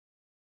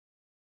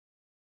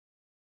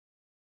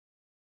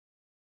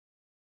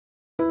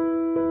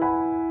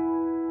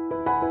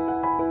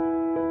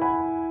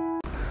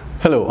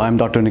Hello, I'm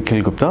Dr.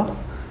 Nikhil Gupta.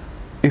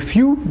 If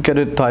you get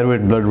a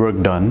thyroid blood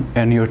work done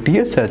and your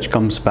TSH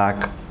comes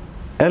back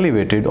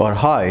elevated or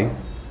high,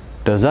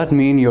 does that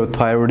mean your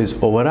thyroid is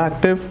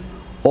overactive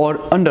or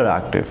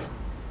underactive?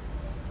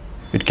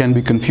 It can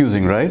be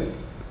confusing, right?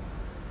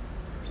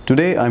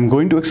 Today I'm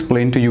going to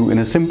explain to you in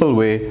a simple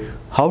way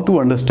how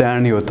to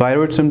understand your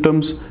thyroid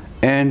symptoms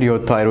and your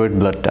thyroid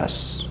blood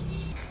tests.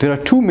 There are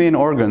two main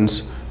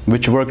organs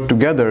which work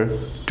together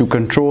to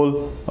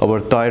control our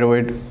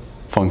thyroid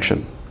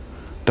function.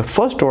 The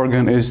first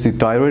organ is the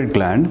thyroid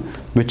gland,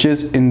 which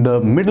is in the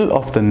middle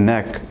of the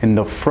neck in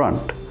the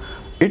front.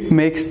 It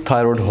makes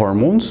thyroid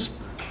hormones,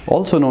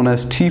 also known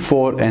as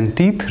T4 and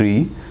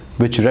T3,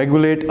 which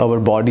regulate our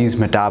body's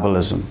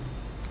metabolism.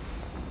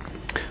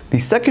 The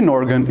second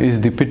organ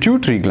is the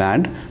pituitary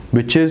gland,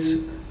 which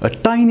is a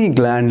tiny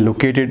gland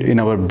located in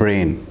our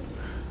brain.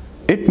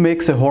 It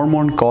makes a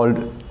hormone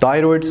called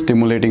thyroid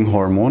stimulating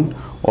hormone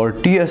or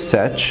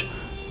TSH,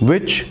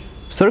 which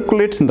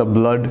circulates in the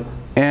blood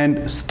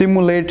and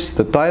stimulates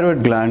the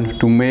thyroid gland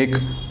to make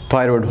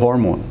thyroid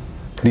hormone.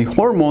 The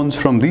hormones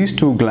from these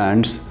two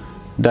glands,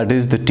 that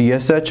is the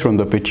TSH from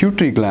the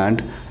pituitary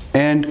gland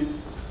and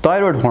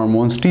thyroid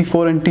hormones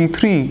T4 and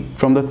T3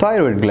 from the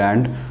thyroid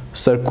gland,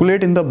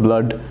 circulate in the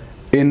blood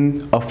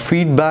in a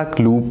feedback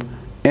loop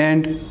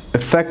and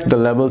affect the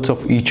levels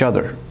of each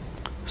other.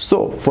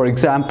 So, for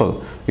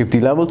example, if the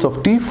levels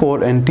of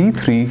T4 and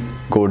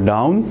T3 go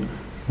down,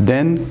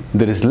 then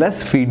there is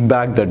less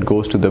feedback that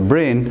goes to the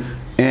brain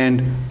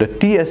and the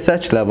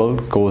TSH level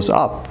goes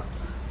up.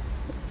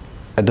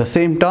 At the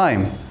same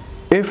time,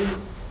 if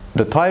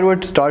the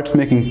thyroid starts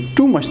making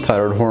too much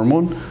thyroid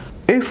hormone,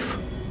 if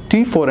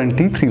T4 and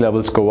T3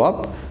 levels go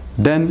up,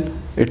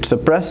 then it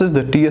suppresses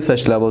the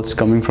TSH levels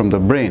coming from the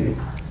brain.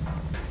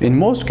 In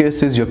most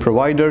cases, your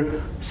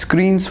provider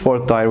screens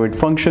for thyroid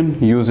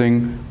function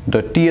using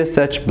the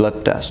TSH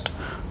blood test.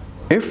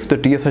 If the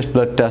TSH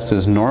blood test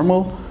is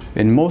normal,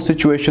 in most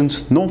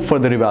situations, no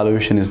further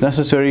evaluation is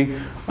necessary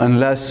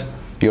unless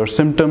your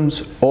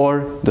symptoms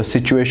or the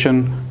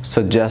situation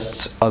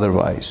suggests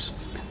otherwise.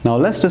 Now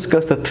let's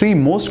discuss the three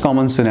most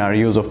common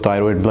scenarios of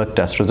thyroid blood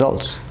test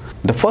results.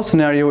 The first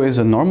scenario is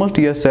a normal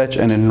TSH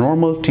and a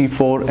normal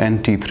T4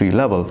 and T3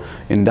 level.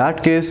 In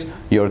that case,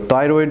 your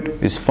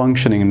thyroid is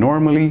functioning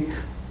normally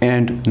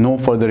and no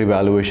further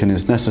evaluation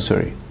is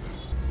necessary.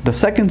 The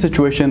second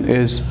situation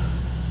is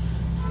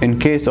in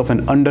case of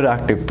an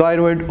underactive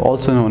thyroid,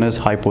 also known as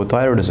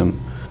hypothyroidism.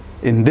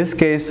 In this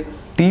case,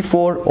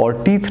 T4 or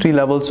T3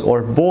 levels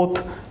or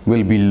both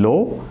will be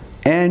low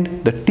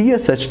and the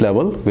TSH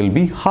level will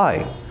be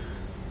high.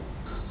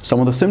 Some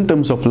of the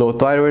symptoms of low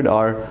thyroid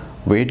are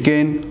weight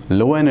gain,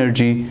 low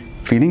energy,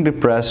 feeling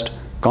depressed,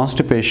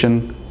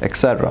 constipation,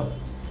 etc.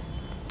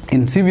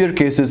 In severe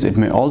cases, it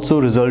may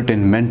also result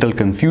in mental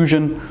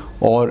confusion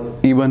or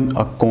even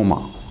a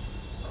coma,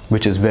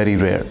 which is very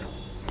rare.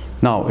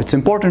 Now, it's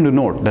important to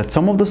note that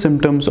some of the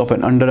symptoms of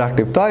an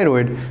underactive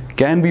thyroid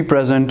can be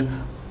present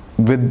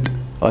with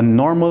a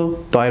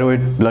normal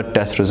thyroid blood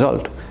test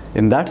result.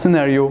 In that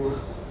scenario,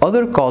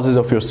 other causes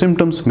of your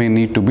symptoms may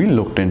need to be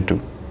looked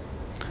into.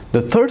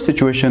 The third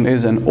situation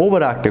is an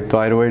overactive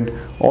thyroid,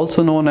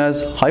 also known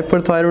as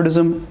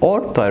hyperthyroidism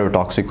or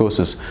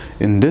thyrotoxicosis.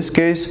 In this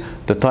case,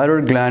 the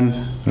thyroid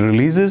gland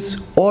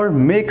releases or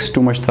makes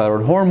too much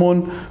thyroid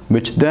hormone,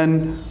 which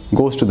then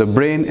goes to the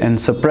brain and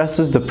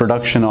suppresses the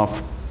production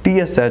of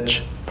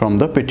TSH from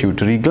the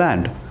pituitary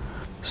gland.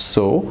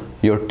 So,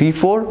 your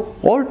T4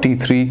 or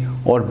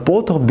T3 or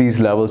both of these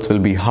levels will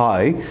be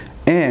high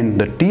and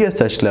the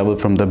TSH level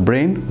from the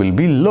brain will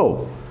be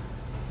low.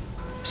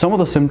 Some of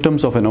the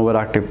symptoms of an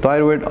overactive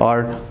thyroid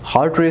are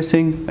heart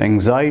racing,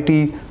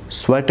 anxiety,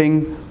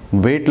 sweating,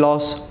 weight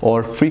loss,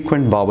 or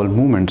frequent bowel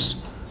movements.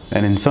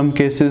 And in some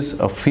cases,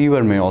 a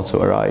fever may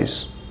also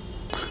arise.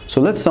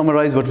 So let's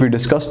summarize what we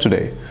discussed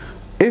today.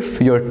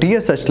 If your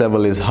TSH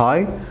level is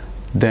high,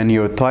 then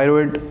your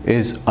thyroid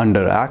is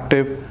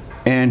underactive.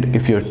 And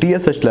if your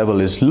TSH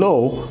level is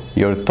low,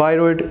 your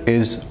thyroid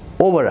is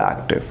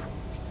overactive.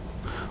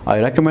 I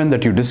recommend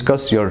that you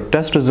discuss your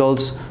test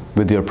results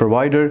with your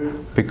provider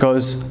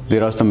because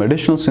there are some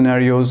additional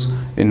scenarios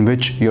in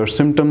which your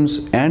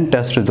symptoms and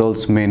test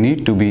results may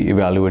need to be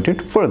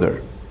evaluated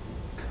further.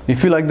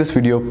 If you like this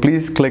video,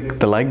 please click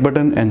the like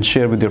button and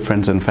share with your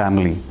friends and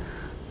family.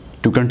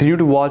 To continue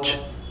to watch,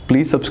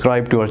 please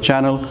subscribe to our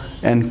channel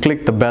and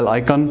click the bell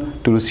icon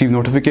to receive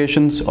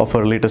notifications of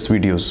our latest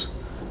videos.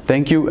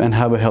 Thank you and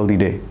have a healthy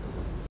day.